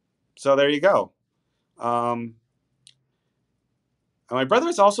 So there you go. And my brother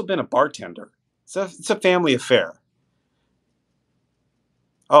has also been a bartender. It's a family affair.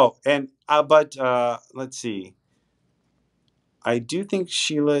 Oh, and but let's see. I do think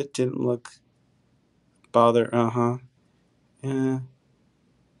Sheila didn't look bothered. Yeah. A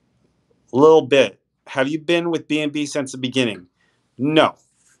little bit. Have you been with B&B since the beginning? No.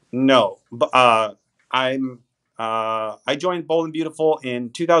 I joined Bold and Beautiful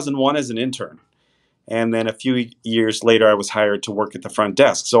in 2001 as an intern. And then a few years later, I was hired to work at the front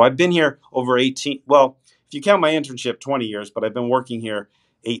desk. So I've been here over 18. Well, if you count my internship, 20 years, but I've been working here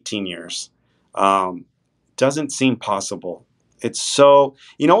 18 years. Doesn't seem possible. It's so,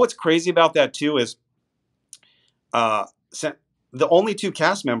 what's crazy about that too is the only two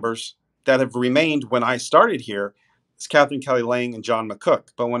cast members that have remained when I started here is Catherine Kelly Lang and John McCook.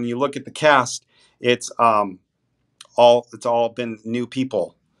 But when you look at the cast, it's all been new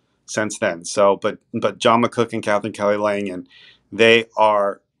people since then. So, but John McCook and Catherine Kelly Lang, and they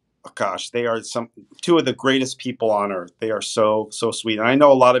are, they are two of the greatest people on earth. They are so sweet. And I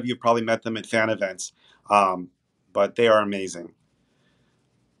know a lot of you probably met them at fan events, but they are amazing.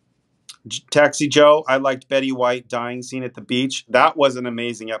 Taxi Joe, I liked Betty White dying scene at the beach. That was an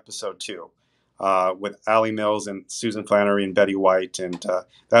amazing episode too, with Allie Mills and Susan Flannery and Betty White, and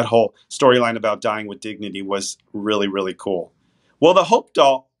that whole storyline about dying with dignity was really, really cool. Will the Hope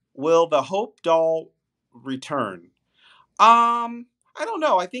Doll return? I don't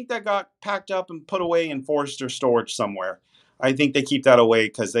know. I think that got packed up and put away in Forrester storage somewhere. I think they keep that away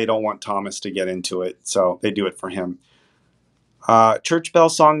because they don't want Thomas to get into it, so they do it for him. Church Bell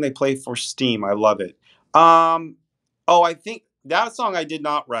song they play for Steam. I love it. I think that song I did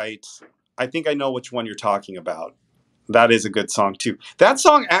not write. I think I know which one you're talking about. That is a good song too. That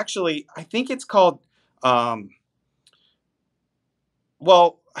song actually, I think it's called, there's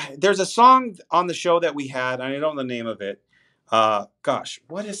a song on the show that we had, and I don't know the name of it.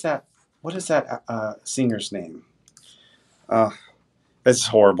 What is that? What is that singer's name? This is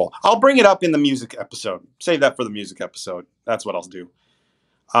horrible. I'll bring it up in the music episode. Save that for the music episode. That's what I'll do.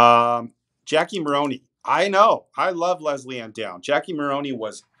 Jackie Maroney. I know. I love Leslie Ann Down. Jackie Maroney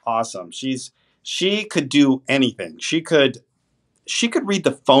was awesome. She could do anything. She could read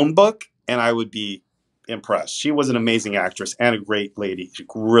the phone book and I would be impressed. She was an amazing actress and a great lady. She's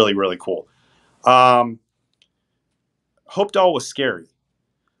really, really cool. Hope Doll was scary.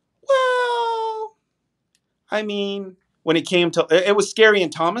 Well, I mean, when it came to, it was scary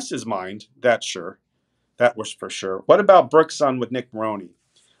in Thomas's mind. That's sure. That was for sure. What about Brooke's Son with Nick Maroney?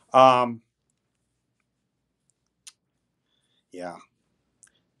 Yeah.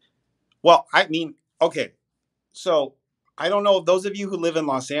 Well, I mean, okay. So I don't know, those of you who live in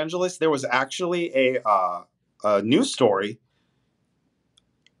Los Angeles, there was actually a news story.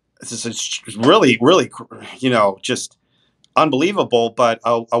 This is really, really, just unbelievable. But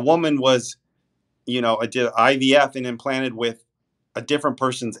a woman was, did IVF and implanted with a different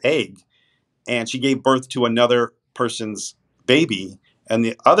person's egg. And she gave birth to another person's baby. And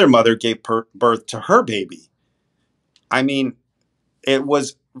the other mother gave birth to her baby. I mean, it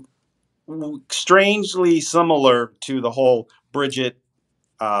was strangely similar to the whole Bridget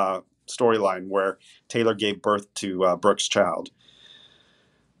storyline where Taylor gave birth to Brooke's child.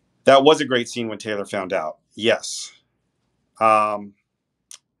 That was a great scene when Taylor found out. Yes. I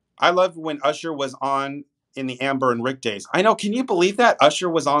loved when Usher was on in the Amber and Rick days. I know. Can you believe that? Usher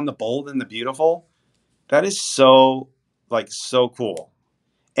was on The Bold and the Beautiful. That is so cool.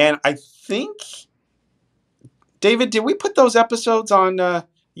 And I think, David, did we put those episodes on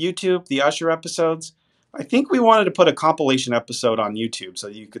YouTube, the Usher episodes? I think we wanted to put a compilation episode on YouTube so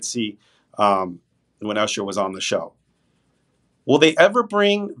you could see when Usher was on the show. Will they ever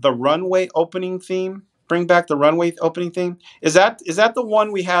bring the runway opening theme? Bring back the runway opening theme? Is that the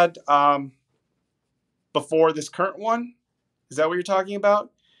one we had before this current one? Is that what you're talking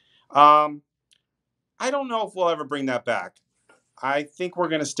about? I don't know if we'll ever bring that back. I think we're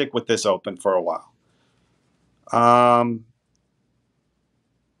going to stick with this open for a while. Well,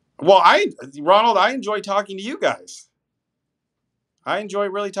 Ronald, I enjoy talking to you guys. I enjoy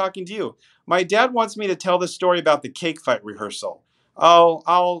really talking to you. My dad wants me to tell the story about the cake fight rehearsal.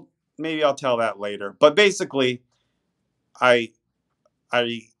 Oh, maybe I'll tell that later. But basically, I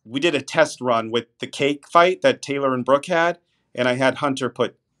we did a test run with the cake fight that Taylor and Brooke had, and I had Hunter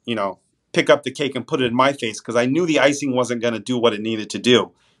pick up the cake and put it in my face because I knew the icing wasn't going to do what it needed to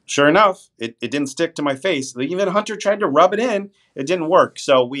do. Sure enough, it didn't stick to my face. Even Hunter tried to rub it in. It didn't work.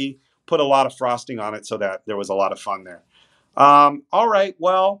 So we put a lot of frosting on it so that there was a lot of fun there. All right.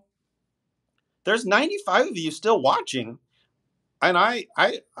 Well, there's 95 of you still watching. And I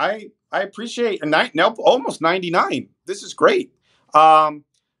appreciate now almost 99. This is great. I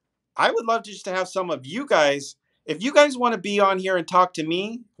would love just to have some of you guys, if you guys want to be on here and talk to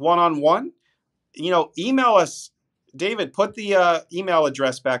me one-on-one, email us. David, put the email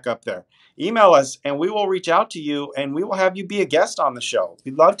address back up there. Email us and we will reach out to you and we will have you be a guest on the show.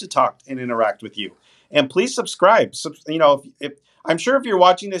 We'd love to talk and interact with you. And please subscribe. If I'm sure if you're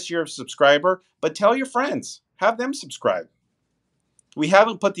watching this, you're a subscriber, but tell your friends, have them subscribe. We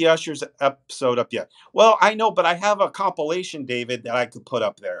haven't put the Ushers episode up yet. Well, I know, but I have a compilation, David, that I could put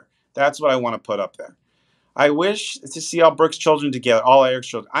up there. That's what I want to put up there. I wish to see all Brooke's children together, all Eric's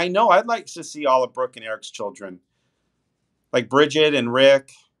children. I know, I'd like to see all of Brooke and Eric's children. Like Bridget and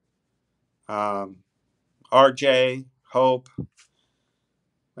Rick, RJ, Hope.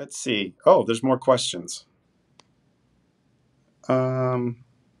 Let's see. Oh, there's more questions. Diane,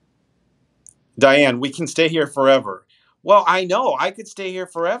 we can stay here forever. Well, I know. I could stay here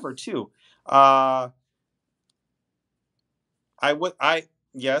forever, too. Yes,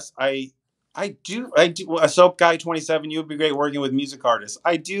 I do. A Soap Guy 27, you would be great working with music artists.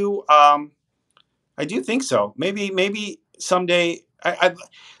 I do think so. Maybe someday.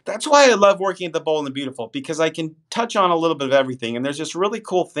 That's why I love working at the Bold and the Beautiful, because I can touch on a little bit of everything. And there's this really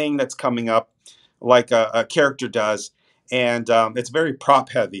cool thing that's coming up, like a character does, and it's very prop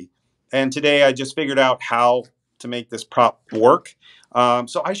heavy. And today I just figured out how to make this prop work.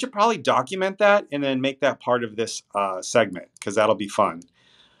 So I should probably document that and then make that part of this segment, because that'll be fun.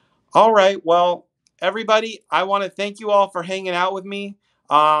 All right. Well, everybody, I want to thank you all for hanging out with me.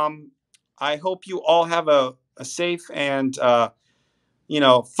 I hope you all have a safe and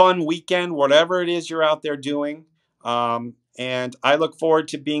fun weekend, whatever it is you're out there doing. And I look forward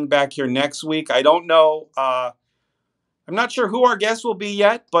to being back here next week. I don't know. I'm not sure who our guest will be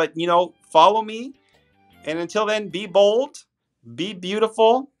yet, but, follow me. And until then, be bold, be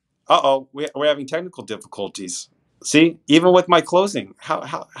beautiful. Uh-oh, we're having technical difficulties. See, even with my closing,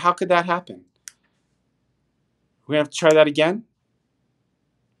 how could that happen? We're going to have to try that again.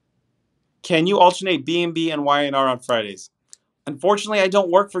 Can you alternate B&B and Y&R on Fridays? Unfortunately, I don't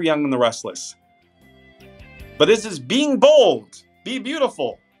work for Young and the Restless. But this is being bold, be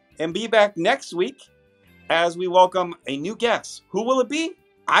beautiful, and be back next week as we welcome a new guest. Who will it be?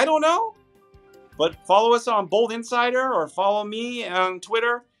 I don't know. But follow us on Bold Insider or follow me on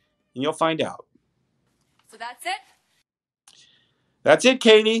Twitter, and you'll find out. So that's it? That's it,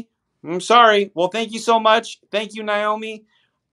 Katie. I'm sorry. Well, thank you so much. Thank you, Naomi.